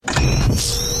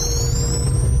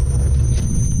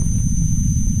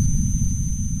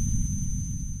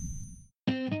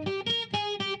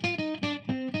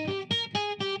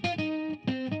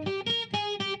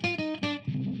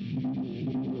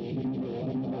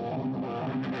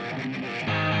Welcome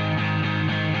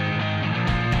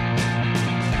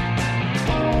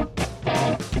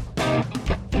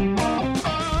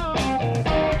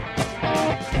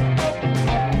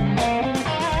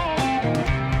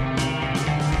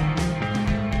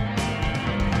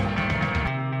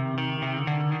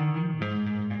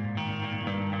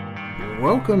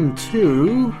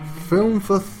to Film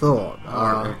for Thought,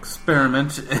 our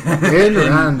experiment in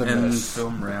randomness. In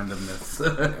film randomness.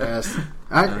 Yes,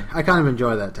 I kind of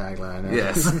enjoy that tagline.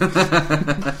 Yes.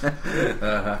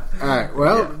 Alright,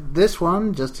 well, this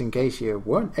one, just in case you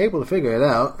weren't able to figure it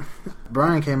out,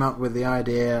 Brian came up with the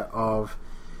idea of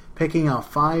picking our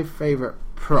 5 favourite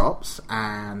props,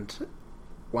 and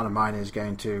one of mine is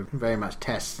going to very much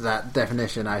test that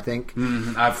definition, I think.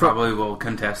 I probably will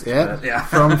contest that. Yeah.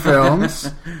 From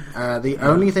films. The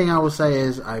only thing I will say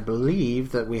is I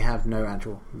believe that we have no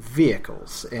actual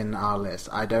vehicles in our list.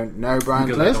 I don't know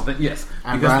Brian's list. Yes,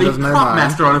 and because Brian the prop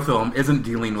master on a film isn't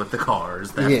dealing with the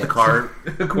cars. That's yes. the car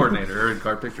coordinator, or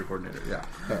car picture coordinator. Yeah.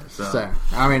 So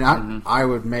I mean, I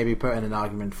would maybe put in an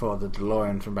argument for the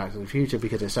DeLorean from Back to the Future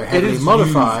because it's so heavily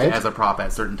modified. Used as a prop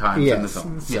at certain times in the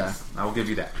film. So, yes, I will give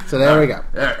you that. So there we go.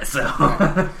 Alright, so...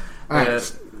 Alright,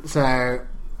 so...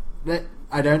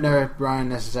 I don't know if Brian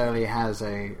necessarily has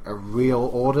a real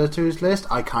order to his list.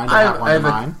 I kind of have one in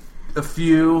mind. A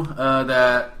few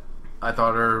that I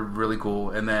thought are really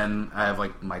cool, and then I have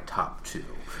like my top 2.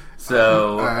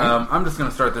 So I'm just going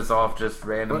to start this off just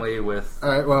randomly with...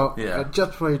 Alright, well,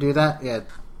 just before you do that,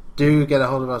 do get a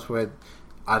hold of us with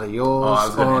either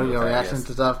yours or your reactions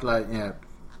to stuff, like,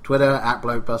 Twitter at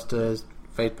Blokebusters,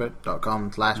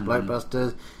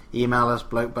 Facebook.com/Blokebusters. Email us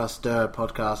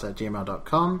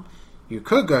blokebusterpodcast@gmail.com. You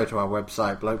could go to our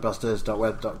website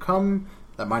blokebusters.web.com.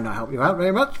 That might not help you out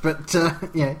very much, but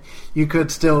you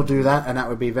could still do that, and that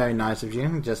would be very nice of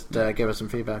you. Just give us some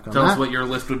feedback on that. Tell us what your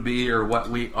list would be, or what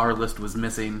our list was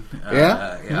missing.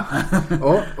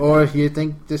 or if you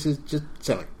think this is just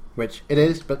silly, which it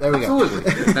is, but there we go.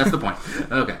 Absolutely, that's the point.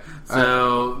 Okay,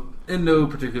 so in no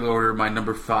particular order, my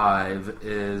number 5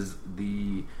 is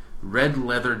the red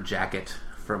leather jacket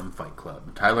from Fight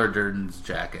Club. Tyler Durden's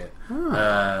jacket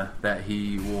that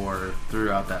he wore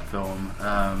throughout that film.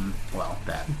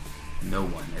 That no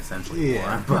one essentially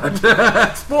wore. But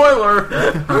spoiler!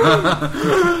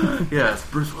 Yes,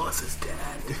 Bruce Willis is dead.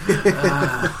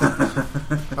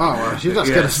 You're just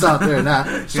going to start doing that.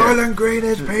 Soylent Green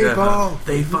is people!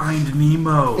 They find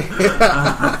Nemo.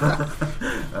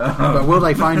 But will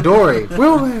they find Dory?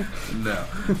 Will they? No.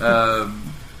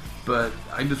 But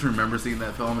I just remember seeing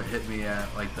that film. It hit me at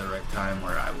like the right time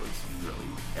where I was really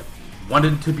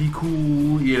wanted to be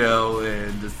cool,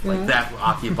 and just like that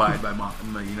occupied my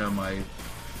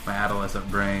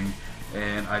adolescent brain.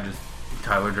 And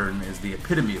Tyler Durden is the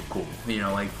epitome of cool.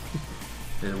 Like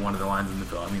one of the lines in the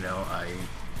film, I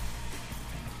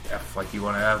F like you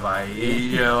want to F, I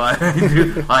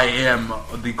am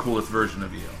the coolest version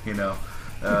of you, and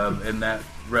that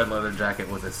red leather jacket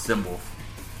was a symbol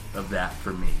of that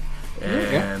for me.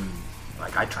 And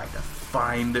I tried to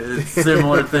find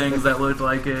similar things that looked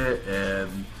like it,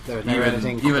 and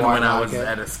even when I was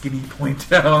at a skinny point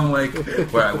down,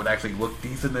 where I would actually look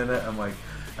decent in it, I'm like,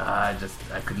 I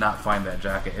could not find that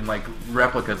jacket, and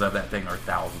replicas of that thing are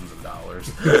thousands of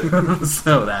dollars,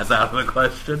 so that's out of the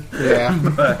question. Yeah,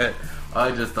 but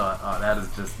I just thought,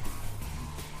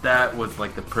 that was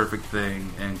the perfect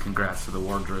thing, and congrats to the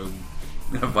wardrobe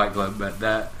of Fight Club, but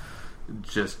that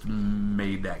just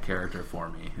made that character for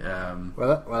me.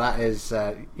 Well, that is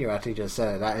you actually just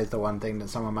said it. That is the one thing that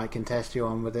someone might contest you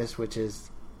on with this, which is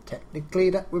technically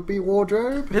that would be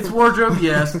wardrobe. It's wardrobe,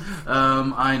 yes.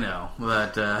 I know,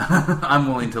 but I'm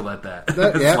willing to let that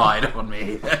slide on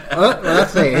me. Well,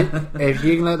 that's it. If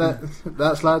you can let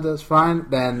that slide, that's fine.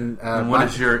 Then and what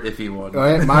is your iffy one?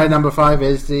 Right, my number 5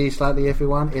 is the slightly iffy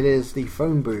one. It is the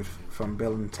phone booth from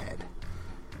Bill and Ted.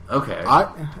 Okay.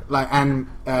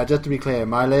 Just to be clear,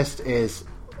 my list is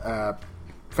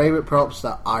favorite props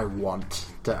that I want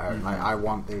to own. I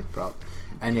want these props,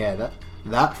 and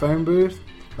that phone booth,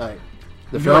 the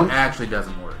film actually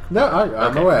doesn't work. No,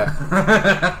 I'm aware.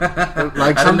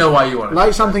 I didn't know why you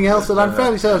wanted. Something else that I'm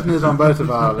fairly certain is on both of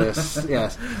our lists.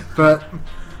 Yes, but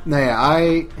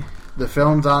the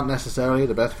films aren't necessarily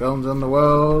the best films in the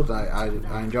world. I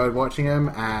enjoyed watching them,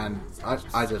 and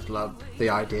I just love the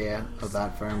idea of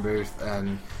that phone booth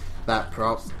and that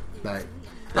prop. That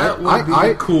would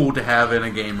be cool to have in a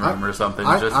game room or something.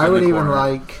 I would even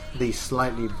like the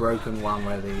slightly broken one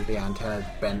where the antenna's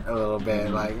bent a little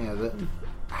bit,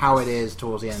 how it is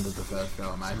towards the end of the first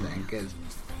film. I think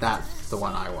that's the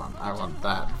one I want. I want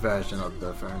that version of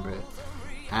the phone booth,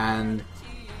 and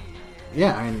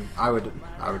yeah, I mean, I would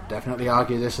definitely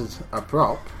argue this is a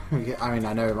prop. I mean,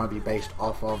 I know it might be based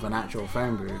off of an actual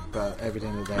phone booth, but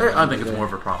everything that they... I think it's more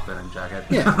of a prop than a jacket.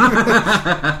 Yeah.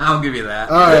 I'll give you that.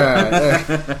 Oh,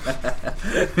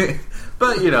 yeah.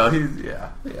 But, you know,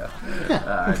 yeah.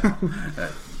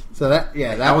 So that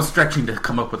I was stretching to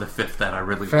come up with a fifth that I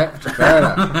really loved. Fair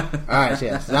enough. Alright, so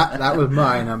yes, that was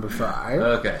my number 5.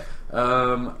 Okay.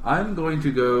 I'm going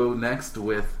to go next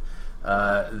with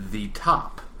the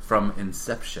top from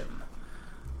Inception.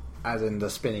 As in the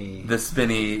spinny... The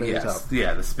spinny yes. top.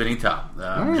 Yeah, the spinny top.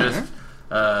 Just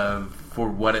for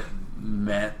what it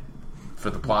meant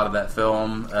for the plot of that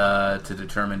film, to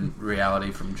determine reality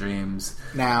from dreams.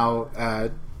 Now,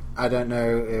 I don't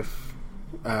know if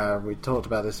we talked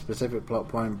about this specific plot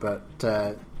point, but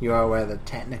you are aware that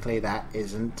technically that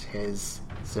isn't his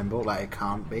symbol, like it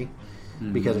can't be,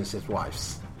 because it's his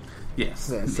wife's. Yes.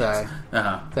 So, yes.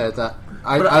 There's that.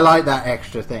 I like that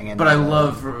extra thing. But I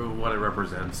love what it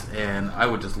represents, and I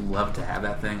would just love to have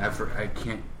that thing. I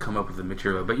can't come up with the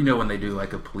material, but you know when they do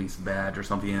like a police badge or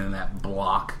something in that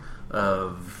block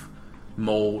of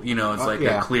mold, you know, it's like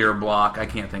a clear block. I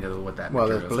can't think of what that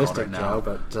material is ballistic called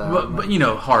right now. gel, but you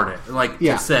know, harden, like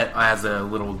to set as a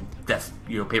little desk,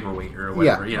 you know, paperweight or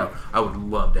whatever. You know, I would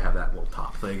love to have that little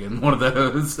top thing in one of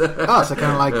those. So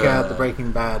kind of like the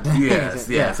Breaking Bad. Yes,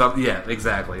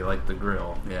 exactly, like the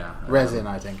grill. Yeah, resin,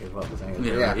 I think is what the thing is.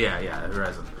 Yeah,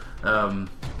 resin.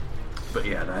 But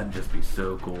yeah, that'd just be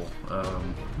so cool.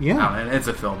 And it's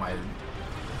a film I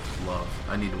love.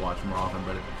 I need to watch more often,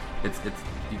 but it's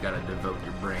you got to devote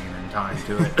your brain and time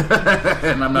to it,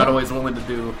 and I'm not always willing to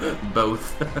do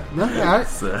both. No,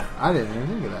 I didn't even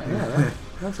think of that. Yeah,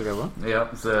 that's a good one.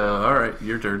 Yep. So, all right,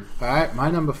 your turn. All right,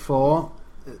 my number 4.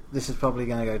 This is probably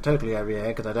going to go totally over your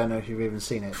head because I don't know if you've even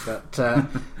seen it, but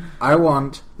I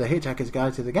want The Hitchhiker's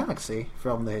Guide to the Galaxy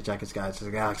from The Hitchhiker's Guide to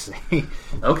the Galaxy.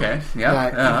 Okay.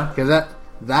 Yeah. Because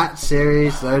that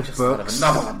series, those books.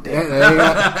 Another one. Yeah, there you go.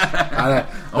 I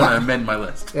want to amend my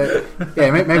list.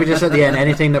 Maybe just at the end,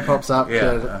 anything that pops up.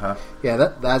 Yeah.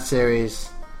 That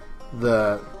series,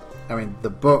 the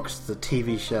books, the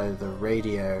TV show, the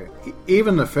radio,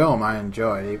 even the film, I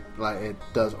enjoyed. Like it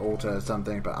does alter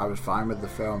something, but I was fine with the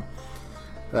film.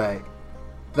 Like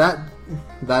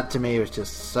that to me was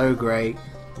just so great.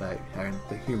 Like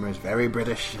the humor is very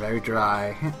British, very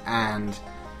dry, and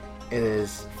it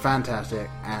is fantastic,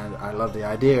 and I love the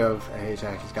idea of A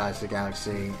Hitchhiker's Guide to the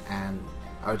Galaxy, and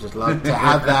I would just love to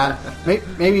have that.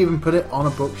 Maybe even put it on a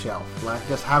bookshelf, like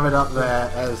just have it up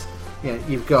there as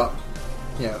you've got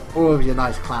all of your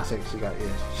nice classics. You got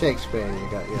your Shakespeare, you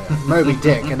got your Moby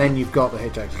Dick, and then you've got the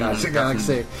Hitchhiker's Guide to the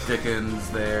Galaxy. Dickens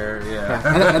there,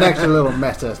 and an extra little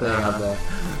meta thing up there.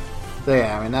 So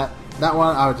yeah, I mean that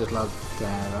one I would just love to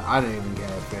have. I don't even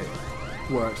care if it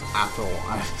works at all.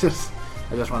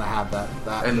 I just want to have that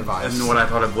device. And what I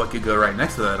thought of what could go right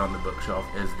next to that on the bookshelf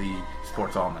is the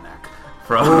Sports Almanac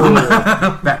from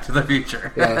Back to the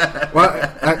Future. Yeah. Well,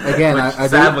 again,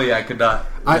 sadly I could not.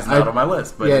 It's not on my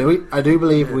list. But I do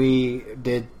believe we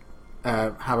did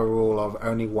have a rule of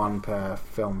only one per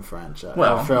film franchise.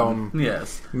 Well, film.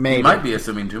 Yes. Maybe. You might be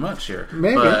assuming too much here.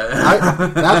 Maybe.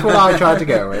 That's what I tried to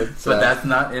go with. So. But that's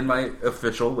not in my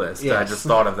official list. Yes. I just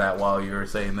thought of that while you were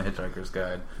saying The Hitchhiker's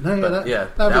Guide. No,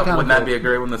 wouldn't that be a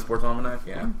great one, the Sports Almanac?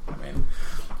 Yeah. I mean,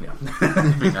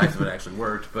 it'd be nice if it actually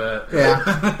worked, but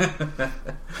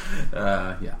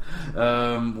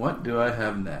what do I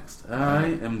have next? I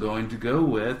am going to go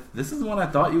with, this is one I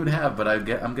thought you would have, but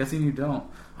I'm guessing you don't.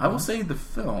 I will say the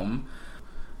film,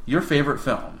 your favorite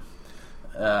film.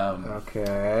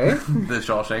 Okay. The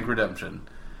Shawshank Redemption.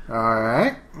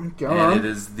 Alright. Go on. It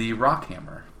is the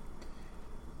Rockhammer.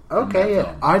 Okay,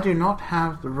 yeah. I do not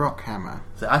have the Rockhammer.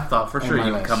 So I thought for sure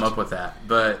you would come up with that,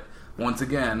 but once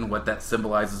again, what that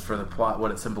symbolizes for the plot,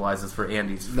 what it symbolizes for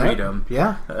Andy's freedom,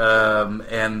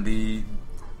 and the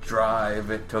drive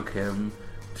it took him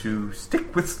to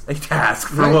stick with a task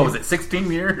for, what was it,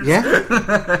 16 years? Yeah.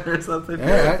 Or something.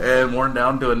 Yeah, and worn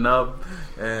down to a nub.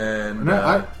 And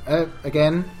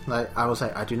again, like I will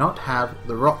say, I do not have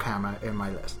the Rockhammer in my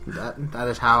list. That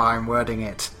is how I'm wording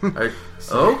it.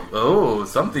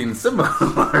 Something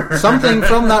similar. Something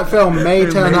from that film may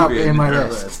turn up in my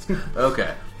list.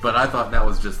 Okay. But I thought that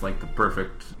was just like the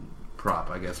perfect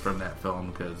prop, I guess, from that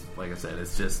film because, like I said,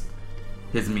 it's just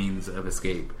his means of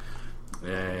escape.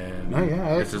 And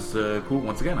it's just cool.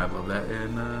 Once again, I love that.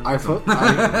 And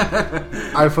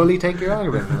I fully take your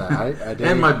argument for that. I do.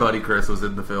 And my buddy Chris was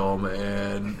in the film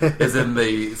and is in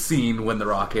the scene when the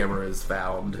Rockhammer is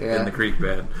found in the creek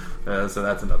bed. So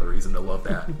that's another reason to love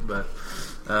that. But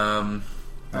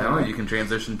I don't know. You can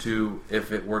transition to,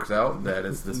 if it works out, that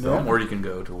is this film, or you can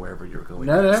go to wherever you're going.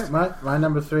 No. My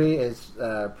number 3 is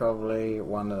probably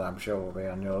one that I'm sure will be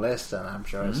on your list, and I'm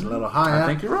sure it's a little higher. I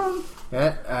think you're wrong.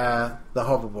 Yeah, the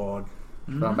hoverboard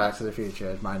from Back to the Future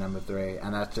is my number 3,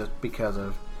 and that's just because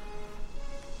of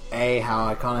A,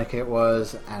 how iconic it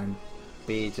was, and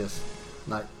B, just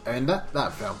like, I mean,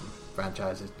 that film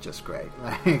franchise is just great.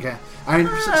 Like, I mean,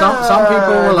 some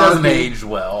people will doesn't argue, age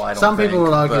well. I don't some think, people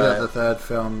will argue that the third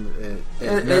film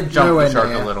it jumped the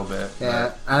shark a little bit.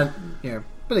 Yeah, and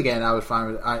but again, I was fine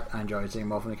with it. I enjoyed seeing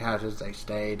more from the characters. They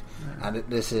stayed, and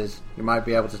this is, you might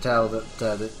be able to tell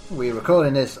that we're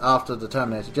recording this after the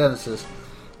Terminator Genesis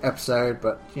episode,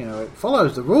 but it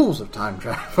follows the rules of time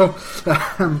travel,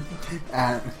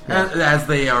 as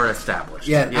they are established.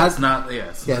 Yeah,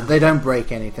 they don't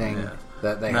break anything. Yeah.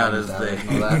 That they not as they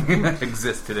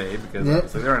exist today, because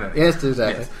obviously there aren't any. Yes,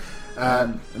 exactly.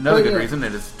 Yes. Another good reason,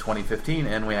 it is 2015,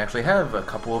 and we actually have a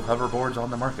couple of hoverboards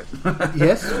on the market.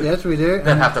 yes, we do.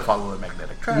 That have to follow a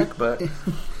magnetic track, but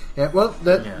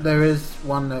there is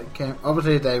one that came.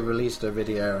 Obviously, they released a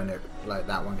video, and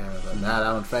that one came with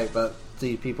that one's fake. But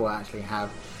these people actually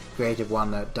have created one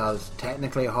that does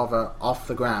technically hover off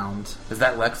the ground. Is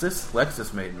that Lexus?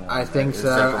 Lexus made one. I think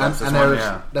so, and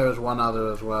there was one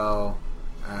other as well.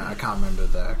 I can't remember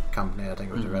the company. I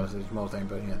think it was a relatively small thing,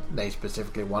 but they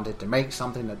specifically wanted to make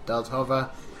something that does hover,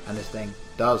 and this thing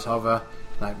does hover,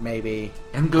 like maybe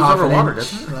and goes over water,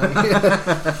 doesn't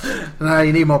it? No,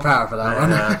 you need more power for that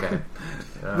one. Okay,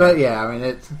 but yeah, I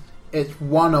mean it's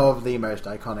one of the most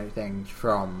iconic things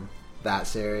from that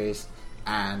series,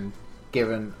 and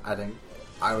given I think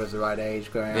I was the right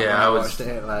age growing up when I watched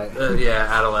it.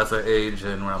 Adolescent age,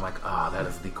 and where I'm like, that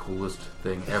is the coolest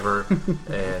thing ever,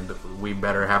 and we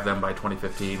better have them by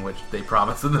 2015, which they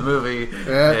promised in the movie.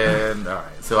 Yeah. And all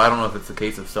right, so I don't know if it's a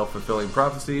case of self-fulfilling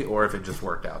prophecy or if it just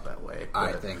worked out that way.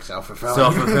 I think self-fulfilling.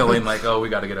 Self-fulfilling, like, we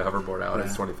got to get a hoverboard out.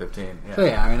 It's 2015. Yeah. So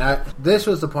I mean, this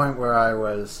was the point where I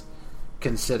was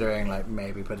considering like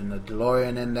maybe putting a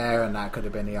DeLorean in there, and that could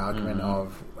have been the argument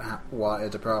of what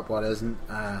is a prop, what isn't.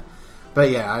 But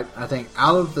yeah, I think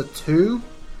out of the two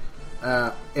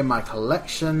in my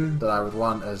collection that I would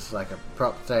want as like a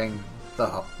prop thing, the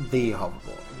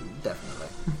hoverboard, definitely.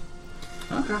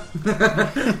 Okay.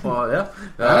 Well, yeah.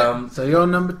 Right, so your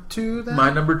number 2 then? My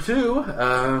number 2,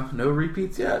 no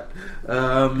repeats yet.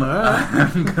 I'm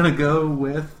gonna go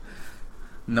with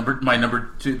my number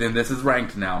 2. Then this is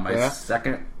ranked now. My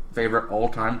second favorite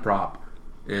all-time prop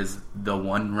is the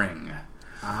One Ring.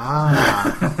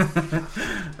 Alright.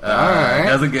 It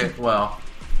doesn't get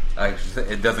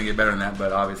it doesn't get better than that,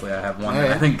 but obviously I have one that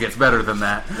I think gets better than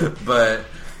that. But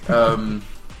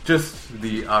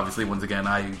obviously once again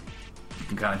you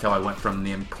can kind of tell I went from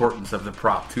the importance of the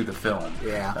prop to the film.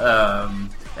 Yeah.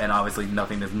 And obviously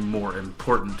nothing is more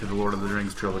important to the Lord of the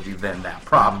Rings trilogy than that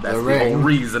prop. That's the whole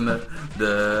reason that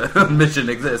the mission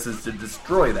exists, is to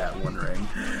destroy that One Ring.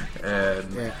 And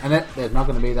there's not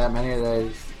going to be that many of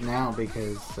those now,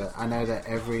 because I know that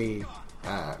every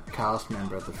cast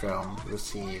member of the film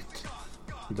received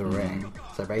the ring.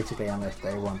 So basically, unless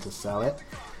they want to sell it.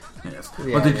 Yes.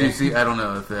 But did you see, I don't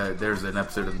know if there's an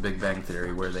episode of The Big Bang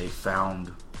Theory where they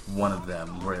found one of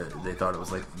them where they thought it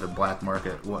was like the black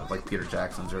market, like Peter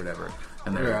Jackson's or whatever,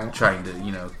 and they're trying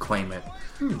to claim it,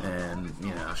 and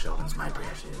Sheldon's my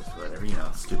precious, whatever,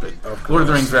 stupid Lord of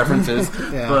the Rings references.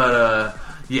 But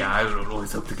I would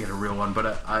always hope to get a real one,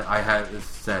 but I had, it's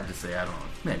sad to say, I don't know,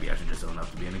 maybe I should just own up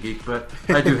to being a geek, but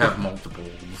I do have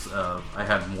multiples. I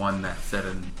had one that set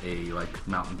in a like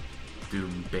Mountain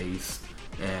Doom base,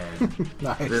 and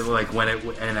nice. Like when it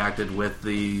enacted with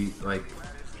the like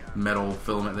metal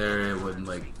filament there, it would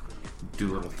like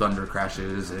do little thunder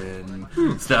crashes and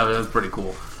stuff. It was pretty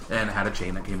cool, and it had a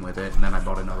chain that came with it. And then I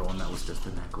bought another one that was just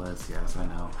a necklace. Yes, I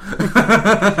know.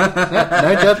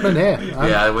 No judgment here.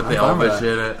 With the Elvis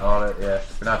in it, all it. Yeah,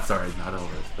 not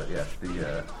Elvis, but yes,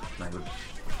 the language.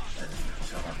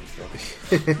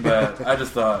 But I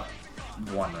just thought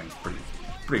One Ring's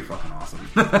pretty fucking awesome.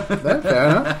 Fair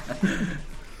enough.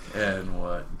 And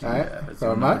what do you have as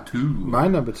so number 2? My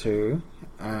number 2,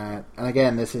 and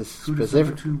again, this is specific. Who does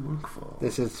number 2 work for?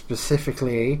 This is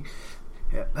specifically.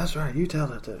 Yeah, that's right. You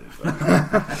tell it to.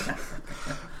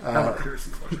 How about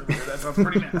Piercy Flusher? That sounds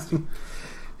pretty nasty.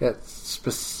 It's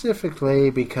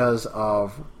specifically because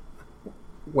of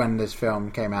when this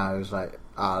film came out. It was like,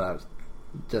 that was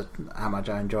just how much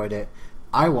I enjoyed it.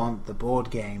 I want the board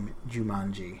game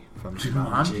Jumanji from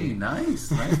Jumanji.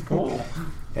 Nice pull.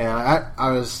 Yeah,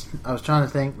 I was trying to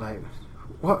think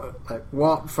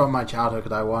what from my childhood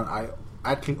could I want. I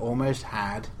actually almost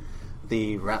had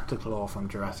the Raptor Claw from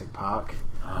Jurassic Park.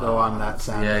 the one that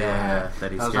sounded. Yeah.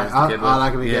 That he I was scares like, the kid I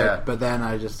like it with. be Yeah. good. But then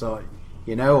I just thought,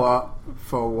 you know what?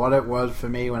 For what it was for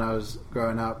me when I was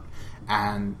growing up,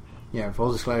 and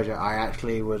full disclosure, I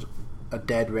actually was a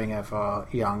dead ringer for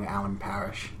young Alan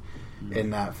Parrish in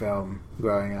that film.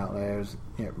 Growing up, there was,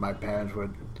 my parents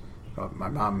would, or my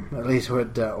mum at least,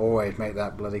 would always make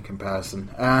that bloody comparison.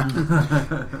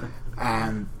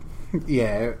 And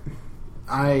yeah,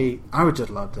 I would just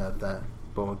love to have that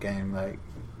board game. Like,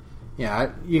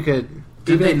 you could.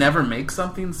 Did they never make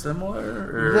something similar,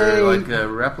 or like a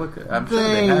replica? I'm sure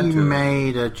they had to. They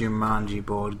made a Jumanji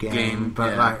board game,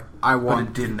 but like But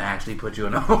it didn't actually put you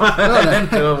into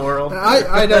a world.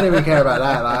 I don't even care about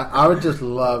that. I would just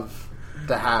love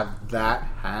to have that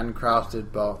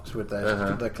handcrafted box with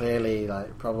the clearly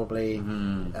probably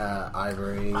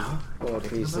ivory board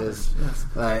pieces. Yes.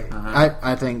 Like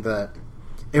I think that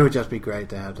it would just be great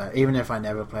to have that. Even if I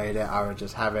never played it, I would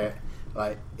just have it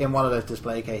like in one of those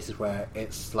display cases where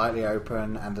it's slightly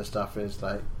open and the stuff is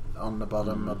like on the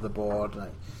bottom of the board.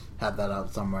 Like have that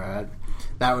up somewhere.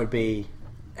 That would be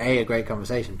a great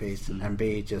conversation piece, and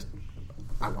B, just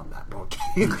I want that board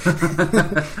game.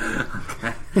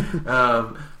 Okay.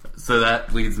 So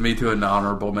that leads me to an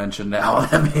honorable mention now.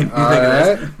 That made me think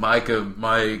of this.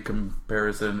 My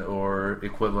comparison or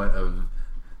equivalent of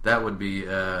that would be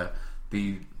the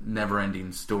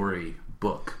Neverending Story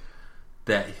book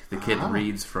that the kid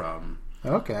reads from.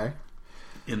 Okay.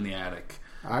 In the attic.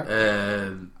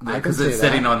 Because it's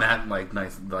sitting on that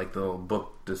nice the little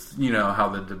book, just how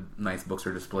the nice books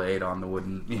are displayed on the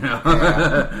wooden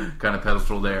kind of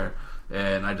pedestal there,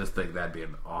 and I just think that'd be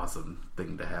an awesome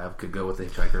thing to have. Could go with the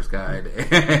Hitchhiker's Guide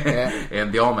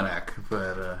and the Almanac.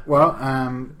 But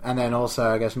and then also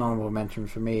I guess an honorable mention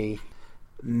for me,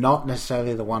 not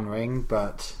necessarily the One Ring,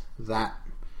 but that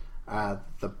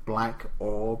the black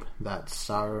orb that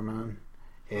Saruman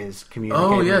is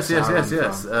communicating. Oh yes.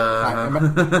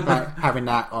 Having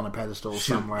that on a pedestal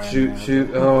somewhere.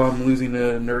 Shoot! Oh, I'm losing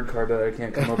a nerd card that I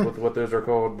can't come up with what those are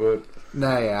called. But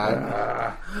no,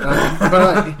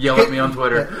 yell at me on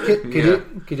Twitter.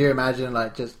 Could you imagine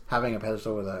just having a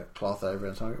pedestal with a cloth over it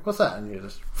and something? What's that? And you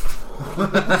just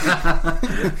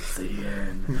the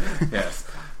end. Yes.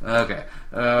 Okay.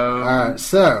 All right.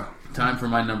 So. Time for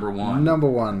my number one.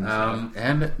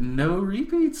 And no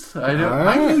repeats. I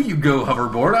knew you'd go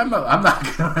hoverboard. I'm not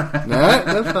gonna. No,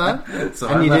 that's fine. So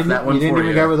and I you left didn't, that one you didn't for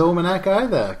even you. go with Almanac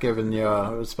either, given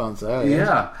your response earlier.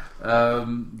 Yeah.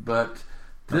 But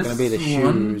this going to be the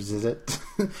shoes, is it?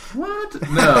 What?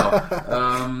 No.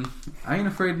 I ain't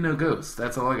afraid of no ghosts.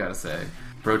 That's all I gotta say.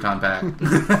 Proton Pack,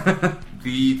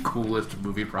 the coolest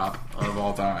movie prop of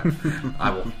all time. I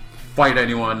will fight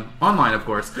anyone online, of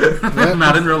course.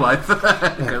 Not in real life.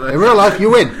 In real life,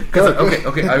 you win.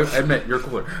 Okay. I admit you're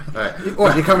cooler. All right.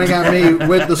 What? You're coming at me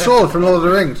with the sword from Lord of the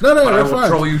Rings? No, but that's I will fine.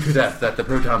 troll you to death that the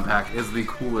Proton Pack is the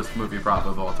coolest movie prop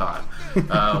of all time.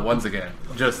 Once again,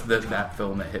 just that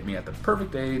film that hit me at the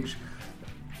perfect age.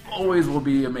 Always will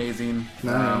be amazing.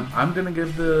 I'm gonna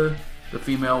give the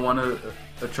female one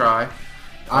a try.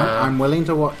 I'm willing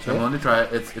to watch it. I'm willing to try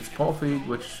it. It's Paul Feig,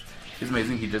 which is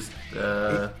amazing. He just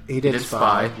he did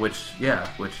Spy, which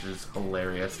is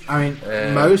hilarious. I mean,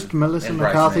 most Melissa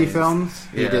McCarthy films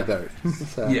he did those.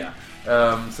 So. Yeah.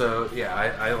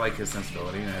 I like his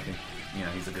sensibility, and I think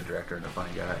he's a good director and a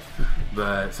funny guy.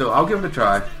 But so I'll give it a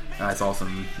try. I saw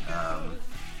some.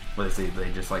 Let's see, they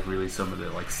just released some of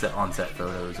the set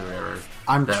photos or whatever.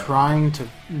 I'm trying to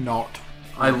not.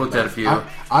 I looked at a few.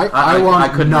 I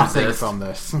want couldn't nothing resist. from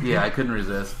this. Yeah, I couldn't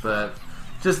resist, but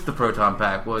just the Proton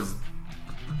Pack was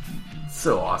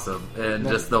so awesome, and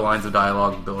just the lines of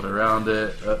dialogue built around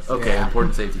it.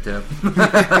 Important safety tip.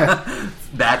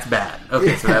 That's bad.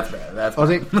 Okay, so that's bad.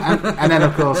 And then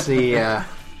of course the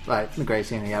great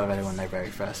scene in the elevator when they very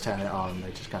first turn it on, and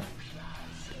they just kind of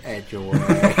edge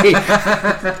away.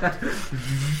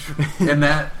 And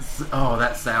that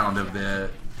sound of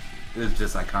is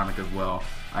just iconic as well.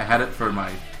 I had it for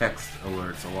my text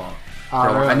alerts a lot.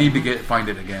 Really? I need to find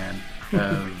it again.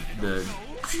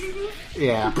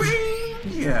 Yeah,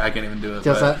 I can't even do it.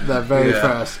 Just at the very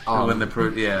first on. When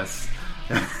yes.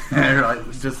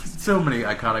 Just so many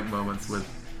iconic moments with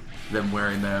them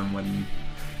wearing them when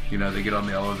they get on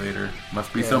the elevator.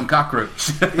 Must be some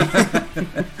cockroach.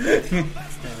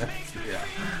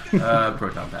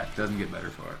 Proton Pack doesn't get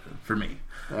better for me.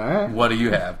 All right. What do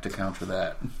you have to counter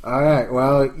that? All right.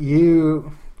 Well,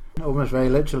 you almost very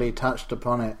literally touched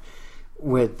upon it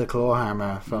with the claw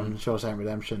hammer from Shawshank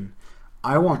Redemption.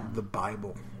 I want the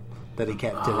Bible that he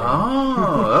kept doing.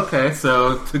 Oh, okay.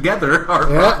 So together, our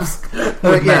props.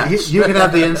 You can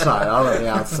have the inside. I'll have the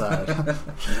outside.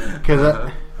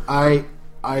 Because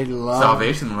I love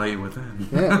salvation lay within.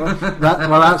 Yeah,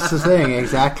 that's the thing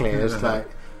exactly. It's like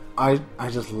I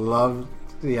just love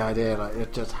the idea, like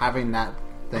it's just having that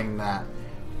thing that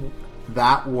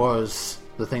was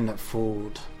the thing that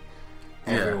fooled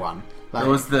everyone. Like, it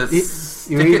was the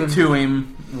stick it to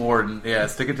him warden. Yeah,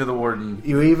 stick it to the warden.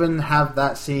 You even have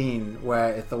that scene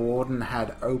where if the warden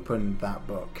had opened that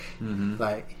book,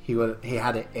 like he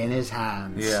had it in his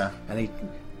hands, and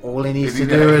all he needs to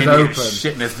do is open.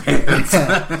 Shit in his pants.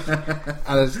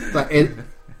 And it's like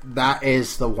that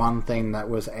is the one thing that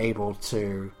was able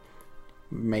to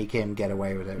make him get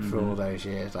away with it for all those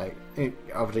years. Like,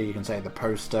 obviously, you can say the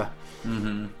poster,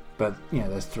 but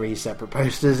there's 3 separate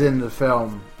posters in the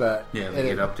film. But they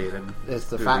get updated. It's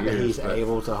the fact that he's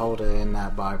able to hold it in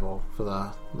that Bible for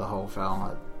the whole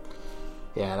film.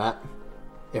 That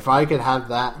if I could have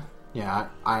that,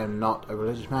 I am not a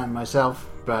religious man myself,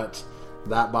 but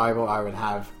that Bible I would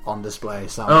have on display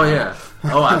somewhere. Oh yeah,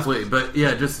 absolutely. But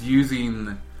just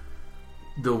using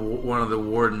one of the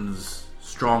warden's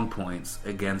strong points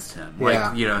against him,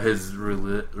 like his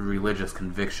religious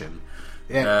conviction.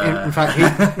 Yeah, in fact,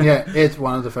 it's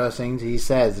one of the first things he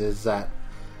says is that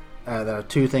there are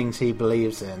 2 things he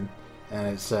believes in, and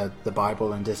it's the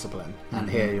Bible and discipline. And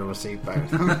here you'll receive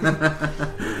both.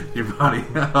 Your body,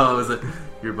 is it?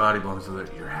 Your body belongs to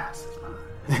your ass is mine.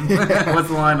 What's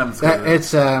the line? I'm scared.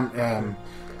 It's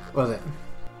what is it?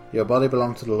 Your body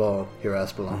belongs to the Lord. Your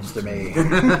ass belongs to me.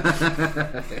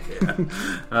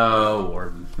 Oh,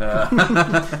 Warden.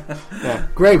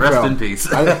 Great rest film. in peace.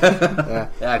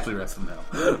 Actually, rest in hell.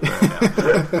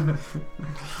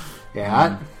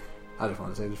 I just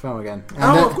want to see the film again.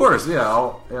 And of course.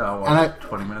 I'll watch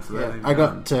 20 minutes of that. I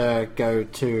got to go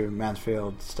to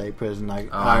Mansfield State Prison. I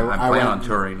plan on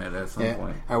touring it at some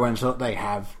point. I went and saw they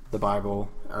have the Bible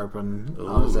open.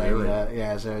 Ooh,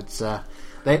 really? So it's...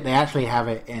 They actually have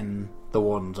it in the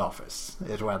warden's office.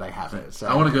 Is where they have it. So.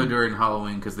 I want to go during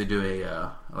Halloween because they do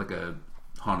a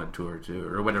haunted tour too,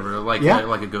 or whatever, like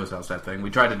a ghost house type thing.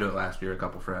 We tried to do it last year, a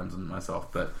couple friends and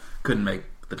myself, but couldn't make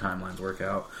the timelines work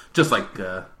out. Just like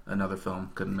another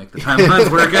film couldn't make the timelines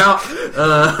work out.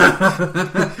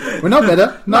 We're not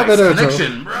better. Not nice better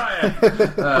connection,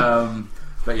 Brian.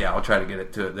 But I'll try to get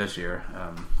it to it this year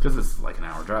because it's like an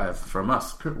hour drive from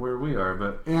us where we are.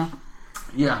 But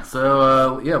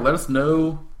so let us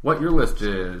know what your list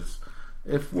is.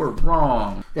 If we're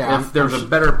wrong, if there's a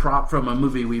better prop from a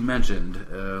movie we mentioned.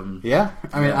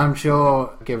 I'm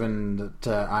sure, given that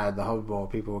I had the hoverboard,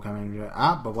 people were coming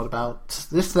and but what about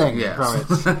this thing from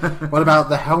it? What about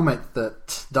the helmet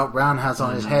that Doc Brown has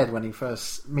on his head when he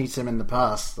first meets him in the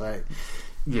past? Like,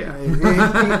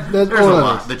 there's all a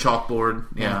lot. The chalkboard,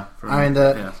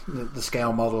 the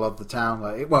scale model of the town.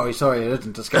 Like, well, sorry, it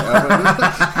isn't a scale.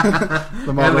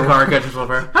 The model. And the car catches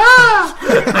over.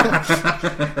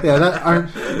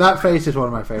 That face is one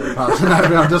of my favorite parts. And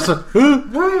I'm just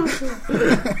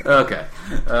okay.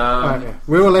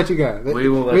 We will let you go. We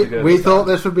will let you go. We thought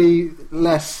this would be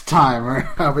less time.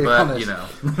 I'll be honest.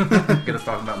 Get us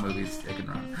talking about movies. It can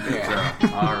run. So,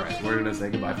 all right, we're gonna say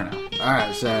goodbye for now. All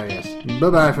right, so yes, bye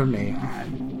bye from me.